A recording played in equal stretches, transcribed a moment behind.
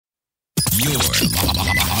You're locked in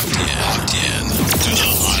to the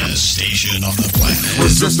hottest station on the planet.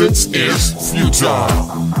 Resistance is futile.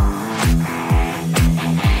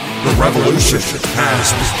 The revolution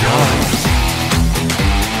has begun.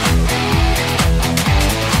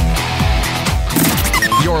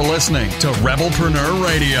 You're listening to Rebelpreneur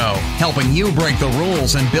Radio, helping you break the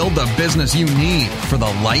rules and build the business you need for the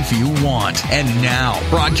life you want. And now,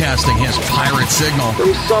 broadcasting his pirate signal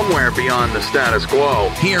from somewhere beyond the status quo,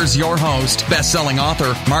 here's your host, best-selling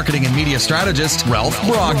author, marketing and media strategist, Ralph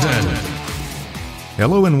Brogden.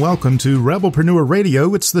 Hello and welcome to Rebelpreneur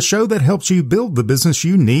Radio. It's the show that helps you build the business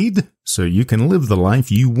you need so you can live the life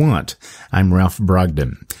you want. I'm Ralph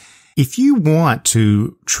Brogden. If you want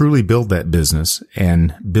to truly build that business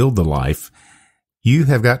and build the life, you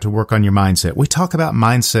have got to work on your mindset. We talk about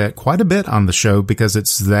mindset quite a bit on the show because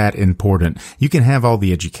it's that important. You can have all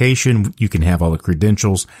the education, you can have all the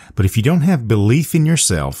credentials, but if you don't have belief in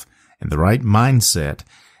yourself and the right mindset,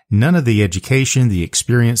 none of the education, the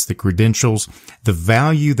experience, the credentials, the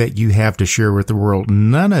value that you have to share with the world,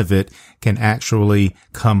 none of it can actually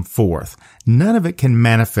come forth. None of it can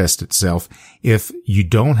manifest itself if you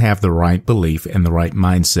don't have the right belief and the right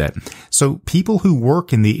mindset. So people who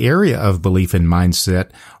work in the area of belief and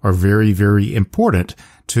mindset are very, very important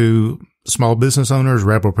to small business owners,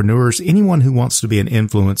 rebelpreneurs, anyone who wants to be an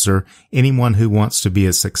influencer, anyone who wants to be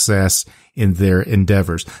a success in their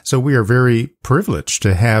endeavors. So we are very privileged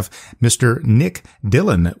to have Mr. Nick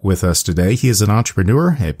Dillon with us today. He is an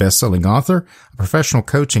entrepreneur, a best-selling author, a professional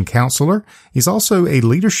coach and counselor. He's also a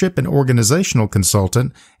leadership and organizational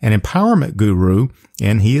consultant, an empowerment guru,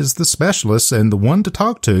 and he is the specialist and the one to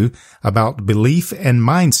talk to about belief and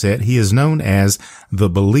mindset. He is known as the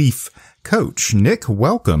Belief Coach. Nick,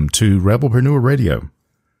 welcome to Rebelpreneur Radio.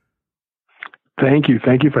 Thank you.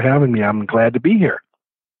 Thank you for having me. I'm glad to be here.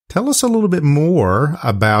 Tell us a little bit more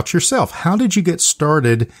about yourself. How did you get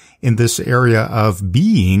started in this area of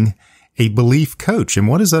being a belief coach, and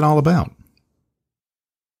what is that all about?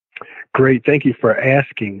 Great. Thank you for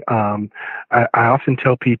asking. I often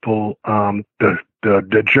tell people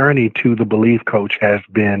the journey to the belief coach has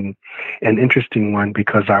been an interesting one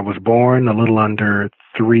because I was born a little under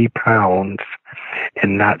 3 pounds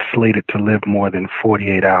and not slated to live more than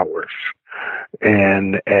 48 hours.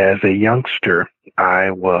 And as a youngster,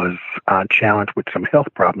 I was challenged with some health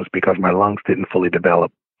problems because my lungs didn't fully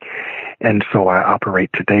develop. And so I operate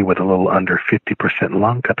today with a little under 50%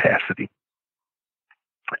 lung capacity.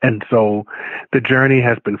 And so the journey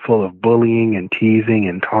has been full of bullying and teasing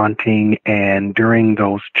and taunting. And during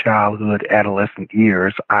those childhood, adolescent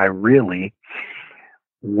years, I really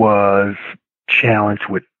was challenged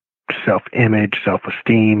with self-image,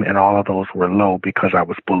 self-esteem, and all of those were low because I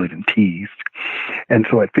was bullied and teased. And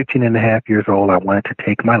so at 15 and a half years old, I wanted to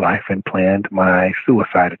take my life and planned my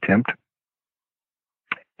suicide attempt.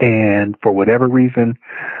 And for whatever reason,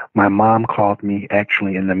 my mom called me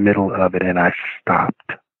actually in the middle of it, and I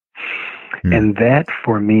stopped. And that,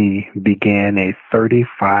 for me, began a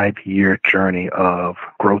 35-year journey of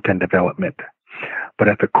growth and development. But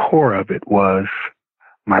at the core of it was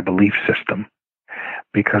my belief system.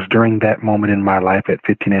 Because during that moment in my life at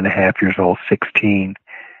 15 and a half years old, 16,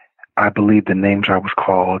 I believed the names I was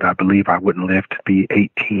called. I believed I wouldn't live to be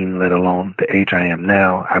 18, let alone the age I am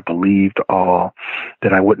now. I believed all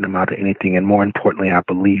that I wouldn't amount to anything. And more importantly, I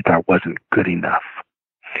believed I wasn't good enough.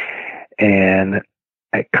 And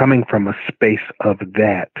coming from a space of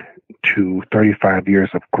that to 35 years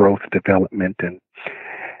of growth, development, and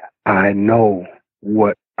I know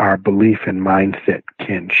what our belief and mindset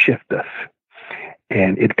can shift us.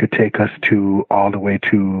 And it could take us to all the way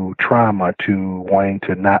to trauma, to wanting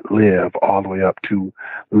to not live, all the way up to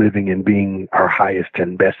living and being our highest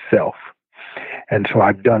and best self. And so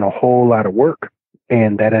I've done a whole lot of work,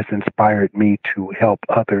 and that has inspired me to help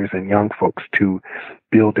others and young folks to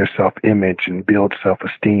build their self-image and build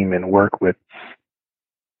self-esteem and work with,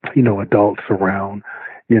 adults around,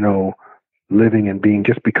 living and being,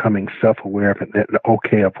 just becoming self-aware of it,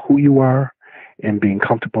 okay of who you are and being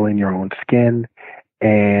comfortable in your own skin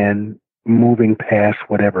and moving past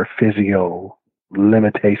whatever physiological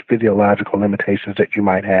limitations that you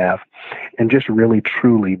might have and just really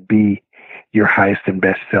truly be your highest and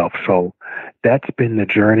best self. So that's been the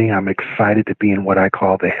journey. I'm excited to be in what I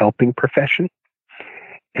call the helping profession.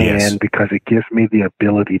 Yes. And because it gives me the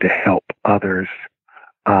ability to help others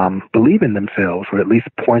believe in themselves, or at least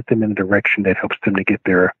point them in a direction that helps them to get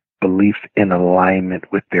their beliefs in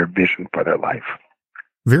alignment with their vision for their life.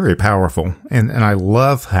 Very powerful. And I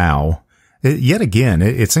love how, yet again,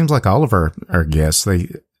 it seems like all of our guests,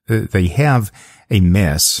 they have a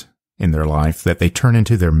mess in their life that they turn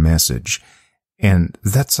into their message. And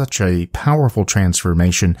that's such a powerful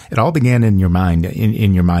transformation. It all began in your mind,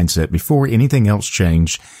 in your mindset. Before anything else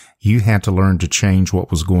changed, you had to learn to change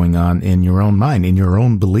what was going on in your own mind, in your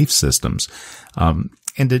own belief systems.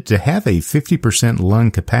 And to have a 50%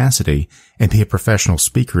 lung capacity and be a professional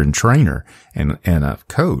speaker and trainer and a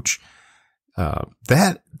coach,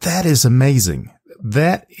 that is amazing.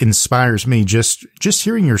 That inspires me. Just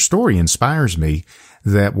hearing your story inspires me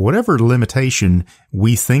that whatever limitation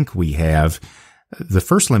we think we have, the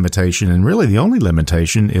first limitation and really the only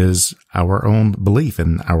limitation is our own belief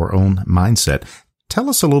and our own mindset. Tell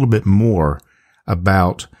us a little bit more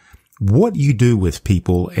about what you do with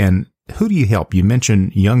people and who do you help? You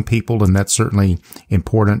mentioned young people, and that's certainly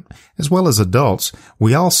important, as well as adults.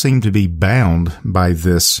 We all seem to be bound by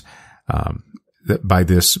this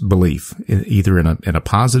belief, either in a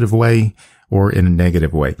positive way or in a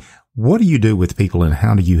negative way. What do you do with people, and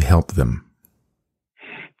how do you help them?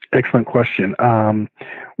 Excellent question.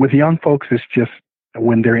 With young folks, it's just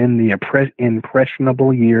when they're in the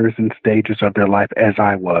impressionable years and stages of their life, as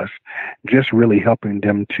I was, just really helping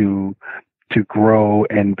them to grow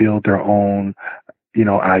and build their own,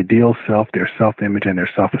 ideal self, their self-image, and their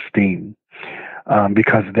self-esteem,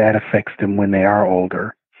 because that affects them when they are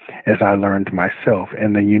older, as I learned myself.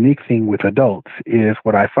 And the unique thing with adults is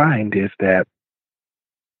what I find is that,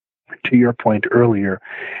 to your point earlier,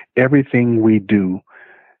 everything we do,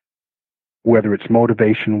 whether it's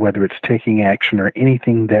motivation, whether it's taking action, or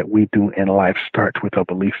anything that we do in life, starts with a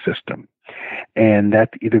belief system. And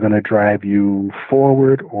that's either going to drive you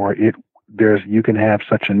forward, or you can have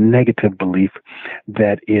such a negative belief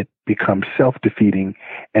that it becomes self-defeating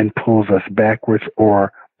and pulls us backwards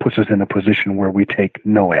or puts us in a position where we take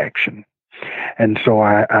no action. And so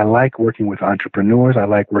I like working with entrepreneurs. I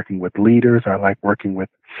like working with leaders. I like working with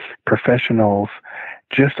professionals,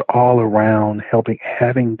 just all around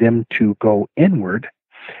having them to go inward,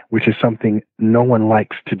 which is something no one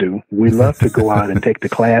likes to do. We love to go out and take the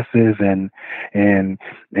classes and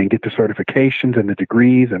get the certifications and the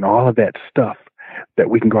degrees and all of that stuff that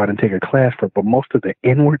we can go out and take a class for. But most of the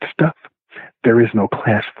inward stuff, there is no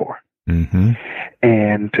class for. Mm-hmm.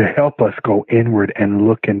 And to help us go inward and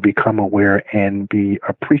look and become aware and be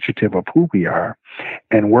appreciative of who we are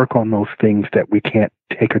and work on those things that we can't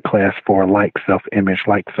take a class for, like self-image,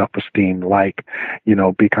 like self-esteem, like,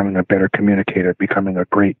 becoming a better communicator, becoming a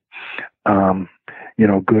great,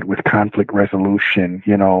 good with conflict resolution,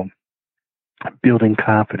 building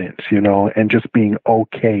confidence, and just being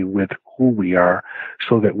okay with who we are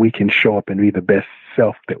so that we can show up and be the best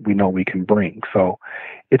self that we know we can bring. So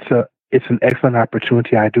it's an excellent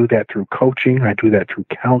opportunity. I do that through coaching. I do that through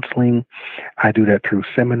counseling. I do that through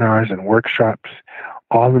seminars and workshops,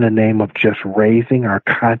 all in the name of just raising our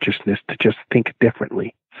consciousness to just think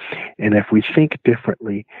differently. And if we think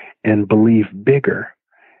differently and believe bigger,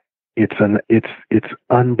 it's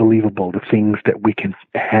unbelievable the things that we can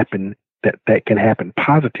happen that can happen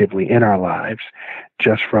positively in our lives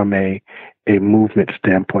just from a movement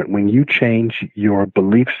standpoint. When you change your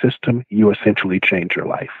belief system, you essentially change your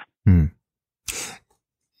life.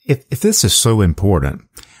 If this is so important,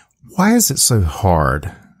 why is it so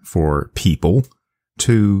hard for people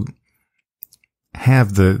to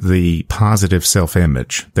have the positive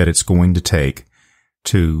self-image that it's going to take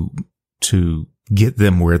to get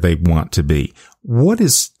them where they want to be? What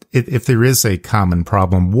is, if there is a common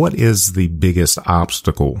problem, what is the biggest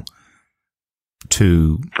obstacle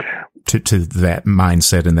to that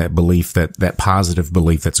mindset and that belief, that positive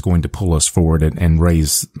belief that's going to pull us forward and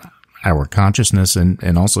raise our consciousness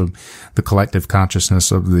and also the collective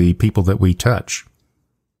consciousness of the people that we touch?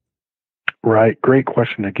 Right. Great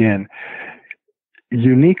question again.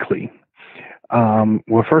 Uniquely,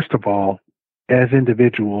 well, first of all, as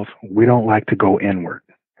individuals, we don't like to go inward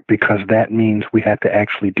because that means we have to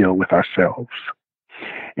actually deal with ourselves.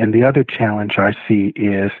 And the other challenge I see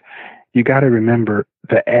is you got to remember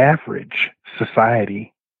the average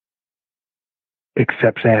society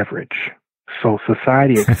accepts average. So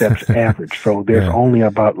society accepts average. So there's only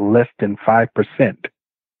about less than 5%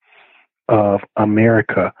 of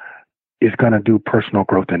America is going to do personal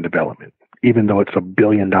growth and development, even though it's $1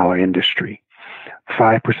 billion industry.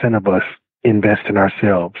 5% of us invest in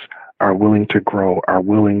ourselves, are willing to grow, are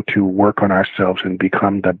willing to work on ourselves and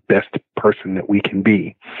become the best person that we can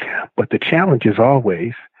be. But the challenge is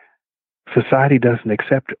always society doesn't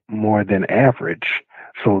accept more than average.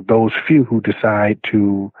 So those few who decide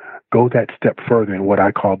to go that step further in what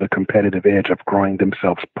I call the competitive edge of growing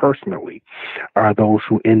themselves personally are those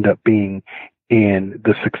who end up being in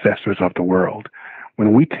the successors of the world.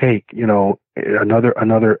 When we take,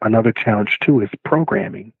 another challenge too is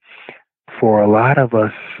programming. for a lot of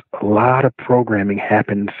us, a lot of programming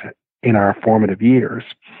happens in our formative years.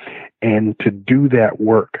 And to do that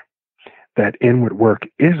work, that inward work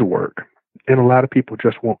is work. And a lot of people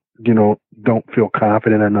just don't feel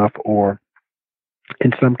confident enough, or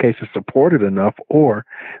in some cases supported enough, or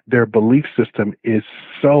their belief system is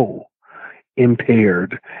so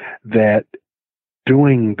impaired that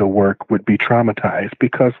doing the work would be traumatized.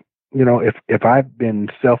 Because, if I've been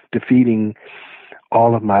self-defeating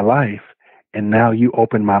all of my life, and now you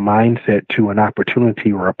open my mindset to an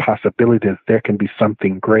opportunity or a possibility that there can be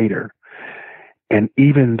something greater. And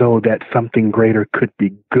even though that something greater could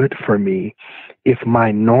be good for me, if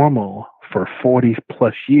my normal for 40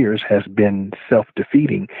 plus years has been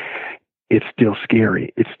self-defeating, it's still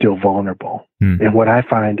scary. It's still vulnerable. And what I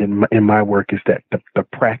find in my work is that the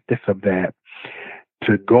practice of that,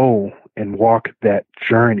 to go and walk that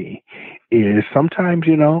journey, is sometimes,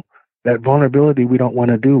 that vulnerability we don't want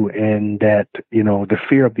to do. And that, the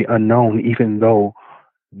fear of the unknown, even though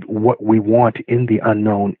what we want in the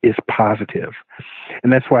unknown is positive.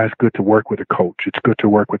 And that's why it's good to work with a coach. It's good to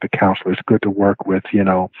work with a counselor. It's good to work with,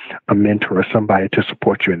 a mentor or somebody to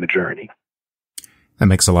support you in the journey. That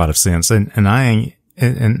makes a lot of sense. And I,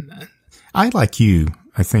 like you,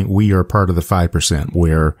 I think we are part of the 5%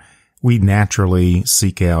 where we naturally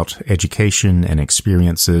seek out education and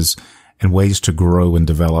experiences and ways to grow and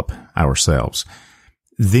develop ourselves.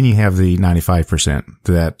 Then you have the 95%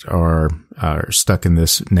 that are stuck in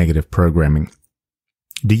this negative programming.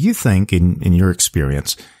 Do you think, in your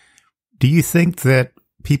experience, do you think that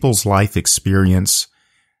people's life experience,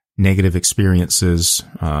 negative experiences,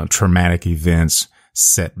 traumatic events,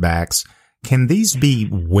 setbacks, can these be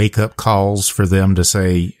wake-up calls for them to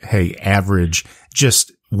say, hey, average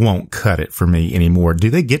just won't cut it for me anymore? Do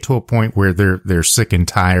they get to a point where they're sick and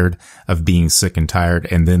tired of being sick and tired,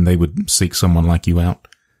 and then they would seek someone like you out?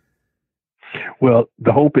 Well,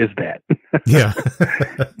 the hope is that. Yeah.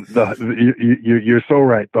 You're so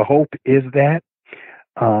right. The hope is that.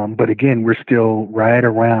 But again, we're still right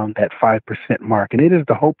around that 5% mark. And it is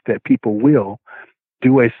the hope that people will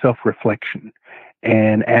do a self-reflection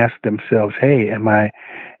and ask themselves, hey, am I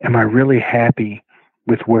really happy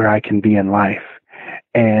with where I can be in life?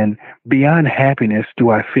 And beyond happiness, do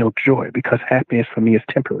I feel joy? Because happiness for me is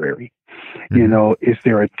temporary. Is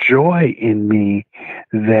there a joy in me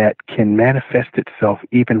that can manifest itself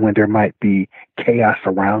even when there might be chaos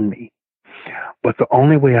around me? But the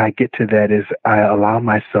only way I get to that is I allow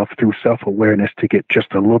myself through self-awareness to get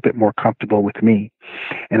just a little bit more comfortable with me.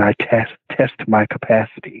 And I test my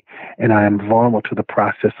capacity. And I am vulnerable to the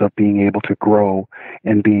process of being able to grow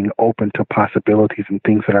and being open to possibilities and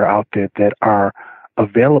things that are out there that are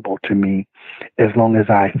available to me, as long as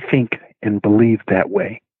I think and believe that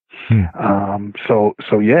way.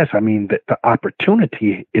 So yes, I mean, the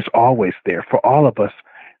opportunity is always there. For all of us,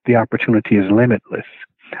 the opportunity is limitless.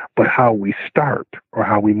 But how we start or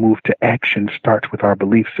how we move to action starts with our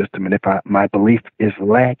belief system. And if my belief is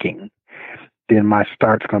lacking, then my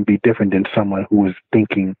start's going to be different than someone who is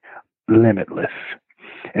thinking limitless.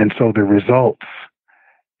 And so the results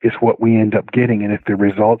is what we end up getting. And if the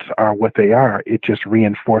results are what they are, it just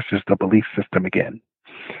reinforces the belief system again.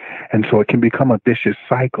 And so it can become a vicious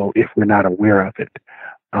cycle if we're not aware of it.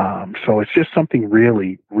 So it's just something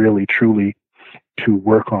really, really, truly to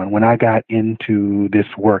work on. When I got into this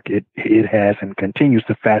work, it has and continues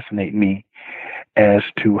to fascinate me as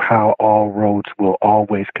to how all roads will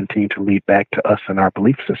always continue to lead back to us and our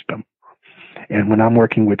belief system. And when I'm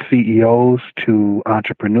working with CEOs to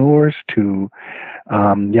entrepreneurs to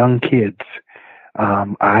young kids,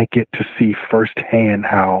 I get to see firsthand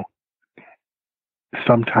how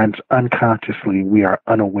sometimes unconsciously we are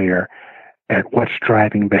unaware at what's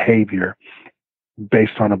driving behavior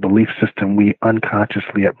based on a belief system we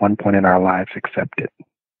unconsciously at one point in our lives accepted.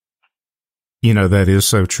 That is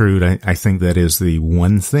so true. I think that is the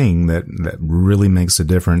one thing that really makes a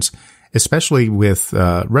difference, especially with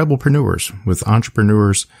rebelpreneurs, with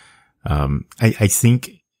entrepreneurs. I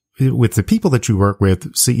think with the people that you work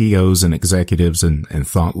with, CEOs and executives and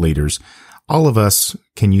thought leaders, all of us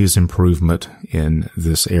can use improvement in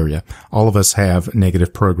this area. All of us have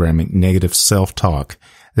negative programming, negative self-talk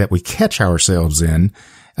that we catch ourselves in.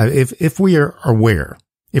 If we are aware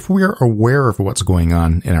of what's going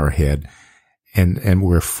on in our head, and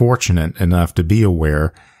we're fortunate enough to be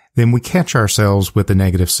aware, then we catch ourselves with the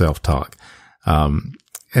negative self-talk.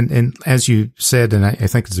 And as you said, and I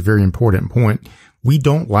think it's a very important point, we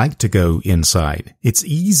don't like to go inside. It's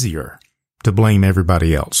easier to blame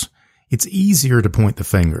everybody else. It's easier to point the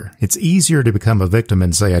finger. It's easier to become a victim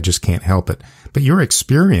and say, I just can't help it. But your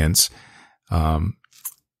experience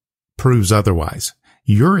proves otherwise.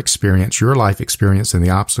 your experience, your life experience, and the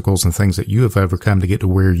obstacles and things that you have overcome to get to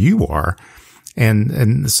where you are.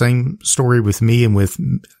 And the same story with me and with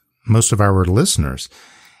most of our listeners.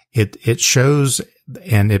 It shows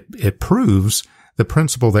and it proves the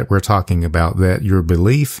principle that we're talking about, that your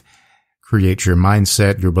belief creates your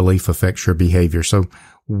mindset, your belief affects your behavior. So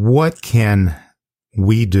what can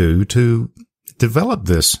we do to develop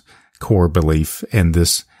this core belief and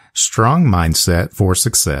this strong mindset for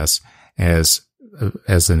success as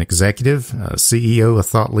an executive, a CEO, a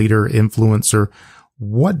thought leader, influencer?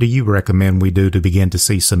 What do you recommend we do to begin to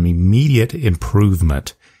see some immediate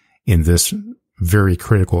improvement in this very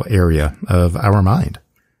critical area of our mind?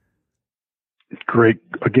 Great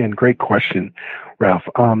question, Ralph.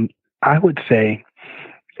 I would say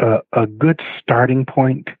a good starting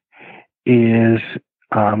point is,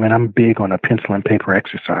 and I'm big on a pencil and paper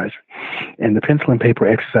exercise. And the pencil and paper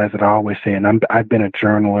exercise that I always say, and I've been a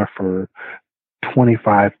journaler for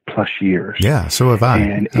 25 plus years. Yeah, so have I.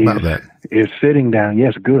 And how about that? Is sitting down.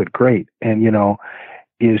 Yes, good, great. And,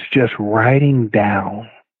 is just writing down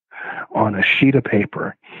on a sheet of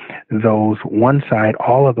paper those one side,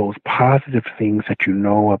 all of those positive things that you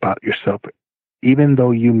know about yourself, even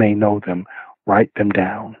though you may know them, write them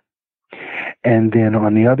down. And then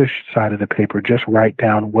on the other side of the paper, just write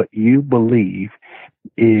down what you believe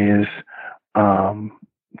is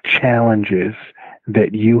challenges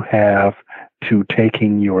that you have to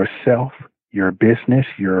taking yourself, your business,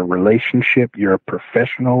 your relationship, your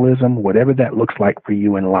professionalism, whatever that looks like for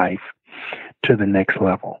you in life, to the next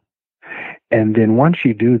level. And then once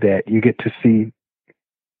you do that, you get to see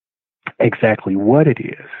exactly what it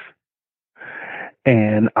is.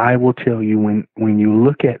 And I will tell you, when you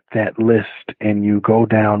look at that list and you go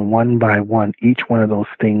down one by one, each one of those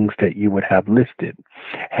things that you would have listed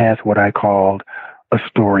has what I called a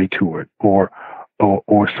story to it, or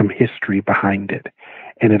some history behind it.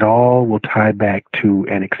 And it all will tie back to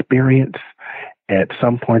an experience. At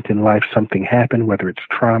some point in life, something happened, whether it's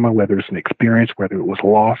trauma, whether it's an experience, whether it was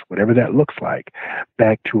loss, whatever that looks like,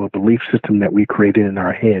 back to a belief system that we created in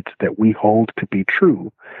our heads that we hold to be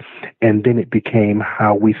true. And then it became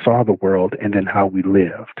how we saw the world and then how we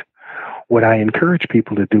lived. What I encourage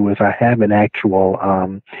people to do is I have an actual,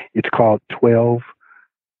 it's called 12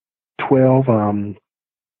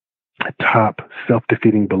 top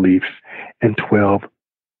self-defeating beliefs and 12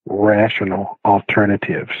 rational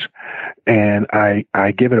alternatives. And I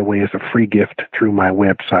give it away as a free gift through my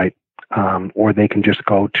website, or they can just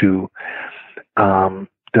go to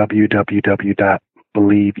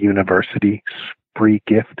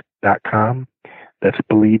www.believeuniversityfreegift.com. That's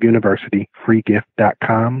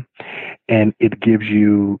believeuniversityfreegift.com. And it gives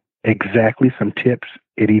you exactly some tips.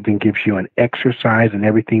 It even gives you an exercise and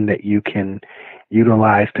everything that you can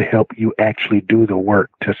utilize to help you actually do the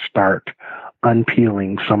work to start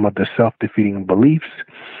unpeeling some of the self-defeating beliefs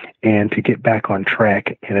and to get back on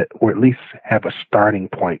track, and or at least have a starting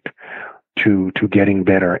point to getting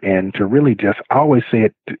better, and to really just, I always say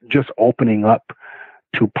it, just opening up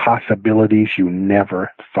to possibilities you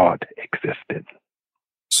never thought existed.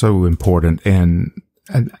 So important. And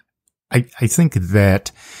I think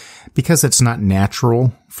that because it's not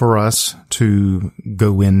natural for us to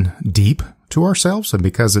go in deep to ourselves, and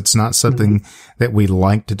because it's not something that we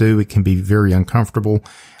like to do, it can be very uncomfortable.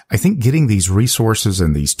 I think getting these resources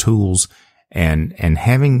and these tools and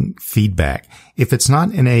having feedback, if it's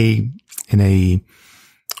not in a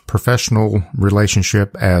professional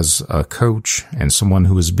relationship as a coach and someone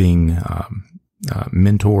who is being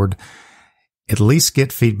mentored, at least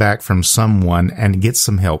get feedback from someone and get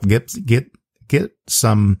some help, get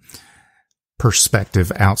some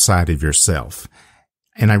perspective outside of yourself.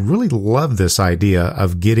 And I really love this idea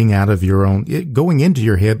of getting out of your own, going into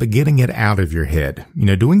your head, but getting it out of your head.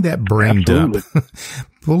 Doing that brain dump,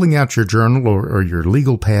 pulling out your journal or your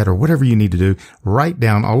legal pad or whatever you need to do. Write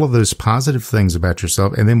down all of those positive things about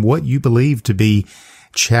yourself, and then what you believe to be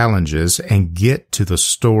challenges, and get to the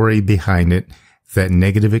story behind it, that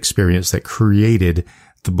negative experience that created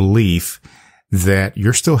the belief that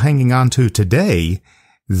you're still hanging on to today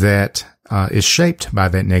that is shaped by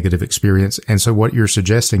that negative experience. And so what you're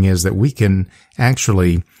suggesting is that we can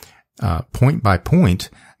actually, point by point,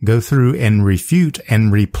 go through and refute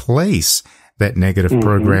and replace that negative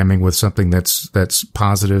programming with something that's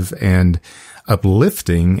positive and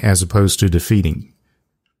uplifting as opposed to defeating.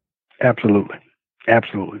 Absolutely.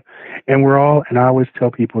 Absolutely. And we're all, and I always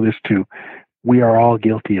tell people this too, we are all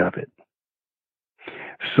guilty of it.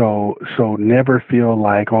 So never feel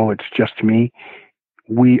like, oh, it's just me.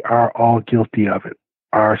 We are all guilty of it.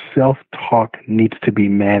 Our self-talk needs to be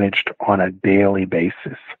managed on a daily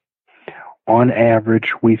basis. On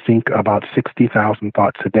average, we think about 60,000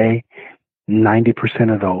 thoughts a day.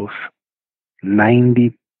 90% of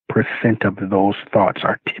those thoughts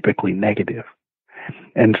are typically negative.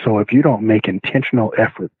 And so if you don't make intentional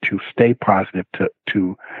effort to stay positive,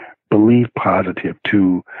 to believe positive,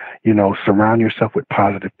 to, surround yourself with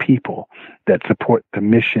positive people that support the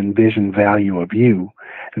mission, vision, value of you,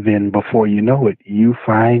 then before you know it, you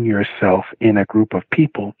find yourself in a group of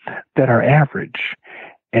people that are average,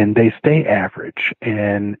 and they stay average.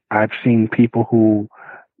 And I've seen people who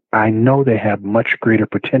I know they have much greater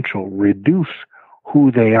potential reduce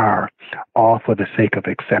who they are, all for the sake of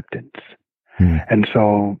acceptance. And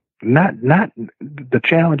so not the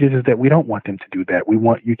challenge is that we don't want them to do that. We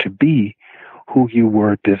want you to be who you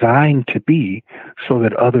were designed to be so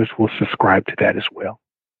that others will subscribe to that as well.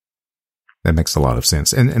 That makes a lot of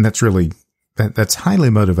sense. And that's really, that's highly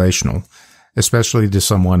motivational, especially to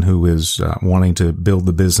someone who is wanting to build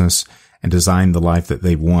the business and design the life that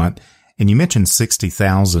they want. And you mentioned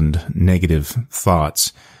 60,000 negative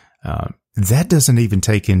thoughts. That doesn't even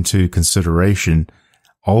take into consideration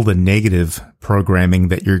all the negative programming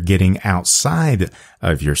that you're getting outside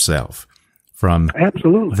of yourself from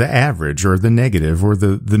Absolutely. the average or the negative or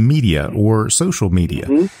the media or social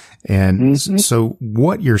media. And so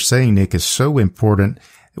what you're saying, Nick, is so important.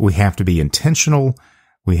 We have to be intentional.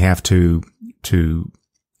 We have to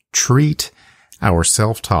treat our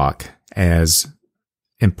self-talk as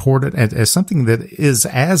important, as something that is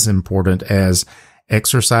as important as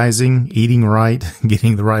exercising, eating right,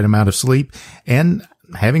 getting the right amount of sleep, and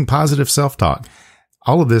having positive self-talk.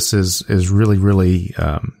 All of this is really, really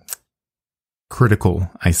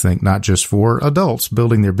critical, I think, not just for adults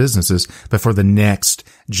building their businesses, but for the next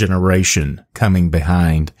generation coming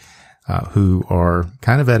behind, who are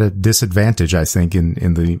kind of at a disadvantage, I think,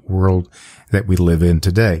 in the world that we live in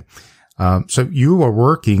today. So you are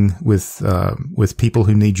working with people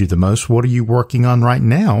who need you the most. What are you working on right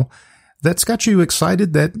now that's got you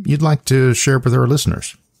excited that you'd like to share with our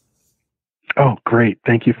listeners? Oh, great.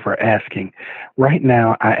 Thank you for asking. Right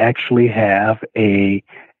now, I actually have a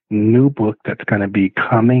new book that's going to be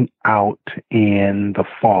coming out in the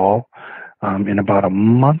fall, in about a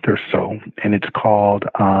month or so, and it's called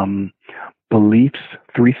Beliefs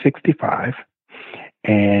 365.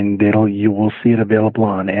 And you will see it available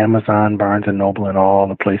on Amazon, Barnes & Noble, and all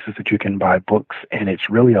the places that you can buy books. And it's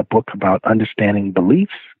really a book about understanding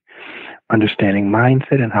beliefs, understanding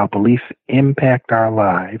mindset, and how beliefs impact our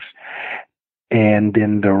lives. And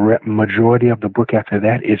then the majority of the book after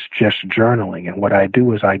that is just journaling. And what I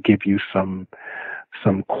do is I give you some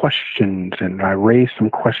questions, and I raise some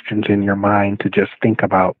questions in your mind to just think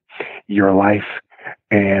about your life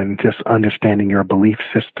and just understanding your belief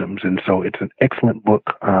systems. And so it's an excellent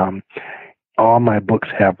book. All my books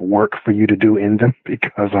have work for you to do in them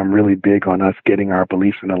because I'm really big on us getting our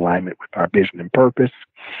beliefs in alignment with our vision and purpose.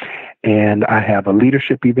 And I have a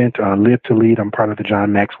leadership event, Live to Lead. I'm part of the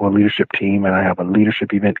John Maxwell leadership team, and I have a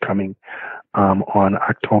leadership event coming on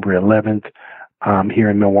October 11th here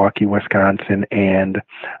in Milwaukee, Wisconsin. And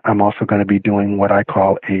I'm also going to be doing what I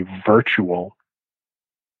call a virtual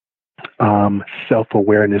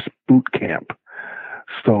self-awareness boot camp.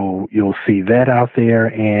 So you'll see that out there,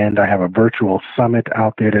 and I have a virtual summit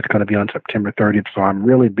out there that's going to be on September 30th. So I'm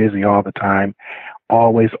really busy all the time,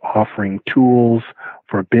 always offering tools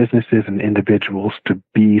for businesses and individuals to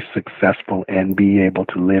be successful and be able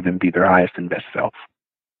to live and be their highest and best self.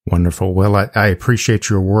 Wonderful. Well, I appreciate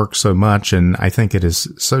your work so much, and I think it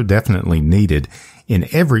is so definitely needed in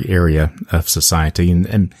every area of society.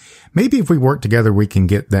 And maybe if we work together, we can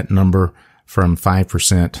get that number from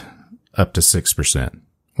 5% up to 6%.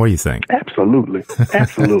 What do you think? Absolutely.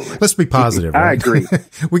 Absolutely. Let's be positive. I right? agree.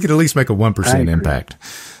 We could at least make a 1% impact.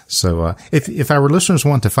 So if our listeners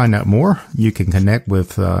want to find out more, you can connect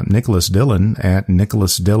with Nicholas Dillon at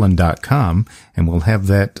nicholasdillon.com, and we'll have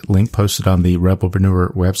that link posted on the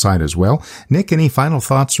Rebelpreneur website as well. Nick, any final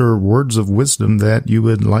thoughts or words of wisdom that you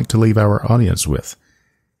would like to leave our audience with?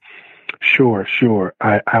 Sure.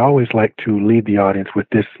 I always like to lead the audience with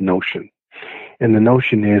this notion. And the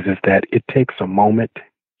notion is that it takes a moment,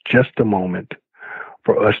 just a moment,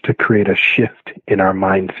 for us to create a shift in our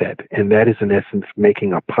mindset. And that is, in essence,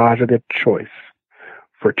 making a positive choice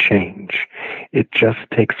for change. It just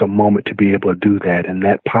takes a moment to be able to do that. And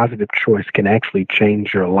that positive choice can actually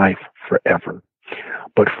change your life forever.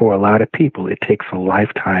 But for a lot of people, it takes a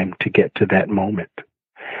lifetime to get to that moment.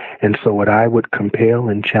 And so what I would compel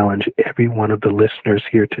and challenge every one of the listeners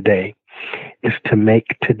here today is to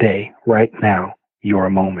make today, right now, your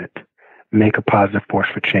moment. Make a positive force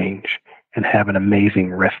for change and have an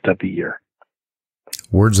amazing rest of the year.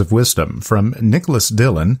 Words of wisdom from Nicholas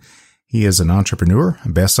Dillon. He is an entrepreneur, a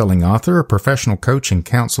best-selling author, a professional coach and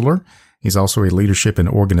counselor. He's also a leadership and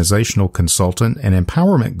organizational consultant and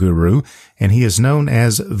empowerment guru, and he is known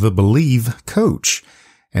as the Believe Coach.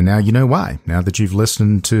 And now you know why. Now that you've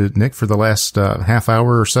listened to Nick for the last half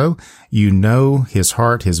hour or so, you know his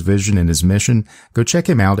heart, his vision, and his mission. Go check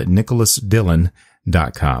him out at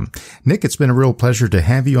nicholasdillon.com. Nick, it's been a real pleasure to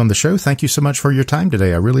have you on the show. Thank you so much for your time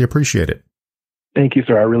today. I really appreciate it. Thank you,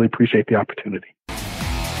 sir. I really appreciate the opportunity.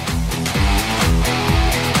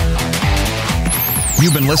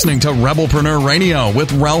 You've been listening to Rebelpreneur Radio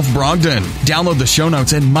with Ralph Brogden. Download the show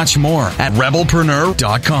notes and much more at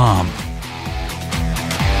rebelpreneur.com.